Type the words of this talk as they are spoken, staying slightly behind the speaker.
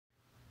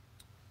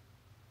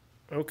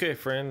Okay,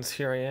 friends,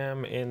 here I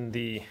am in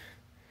the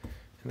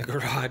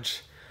garage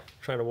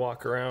trying to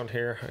walk around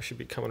here. I should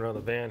be coming around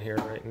the van here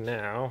right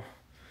now.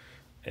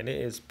 And it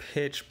is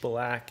pitch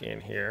black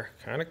in here.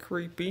 Kind of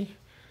creepy,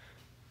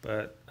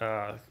 but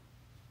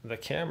the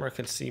camera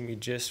can see me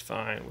just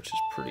fine, which is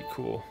pretty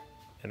cool.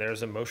 And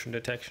there's a motion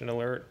detection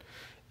alert.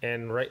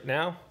 And right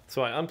now,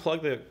 so I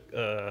unplugged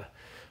the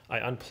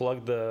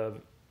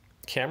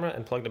camera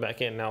and plugged it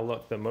back in. Now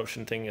look, the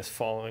motion thing is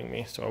following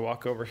me. So I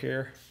walk over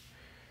here.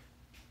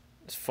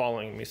 It's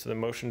following me, so the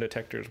motion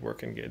detector is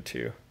working good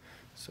too.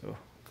 So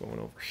going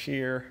over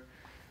here.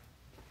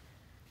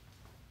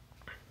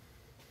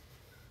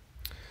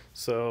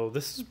 So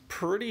this is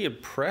pretty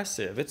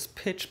impressive. It's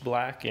pitch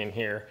black in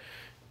here,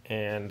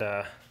 and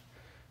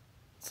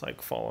it's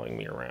like following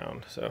me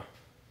around. So,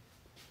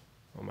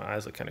 oh, my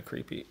eyes look kind of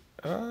creepy.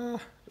 I'm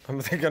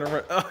gonna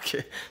run.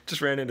 Okay,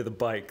 just ran into the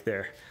bike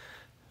there.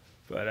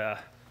 But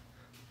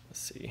let's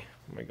see.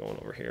 Am I going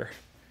over here?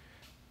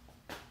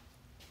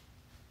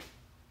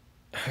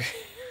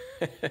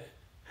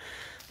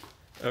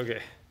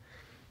 Okay.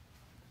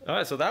 All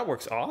right, so that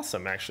works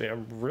awesome, actually.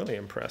 I'm really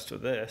impressed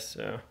with this.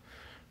 So,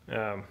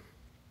 let's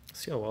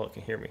see how well it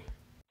can hear me.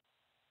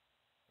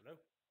 Hello?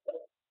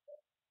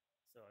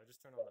 So I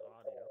just turned on the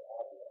audio,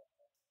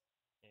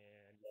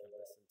 and you can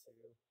listen to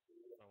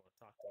if I want to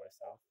talk to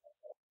myself.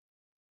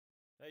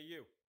 Hey,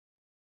 you.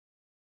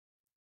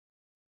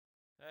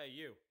 Hey,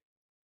 you.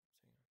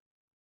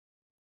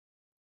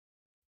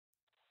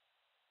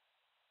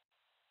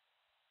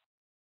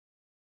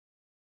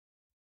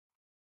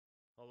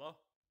 Hello?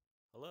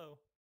 Hello?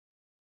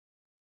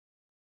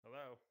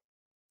 Hello?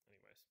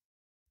 Anyways,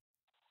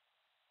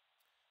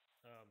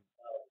 um,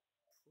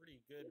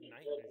 pretty good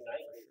night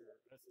vision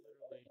for sure.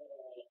 That's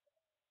literally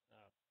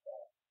uh,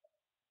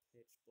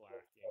 pitch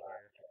black in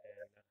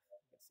here, and you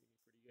can see me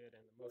pretty good.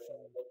 And the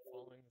motion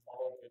following is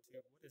working good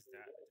too. What is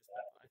that? It just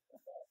went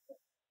by.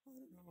 I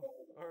don't know.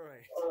 All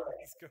right,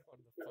 let's go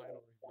on the final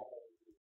review.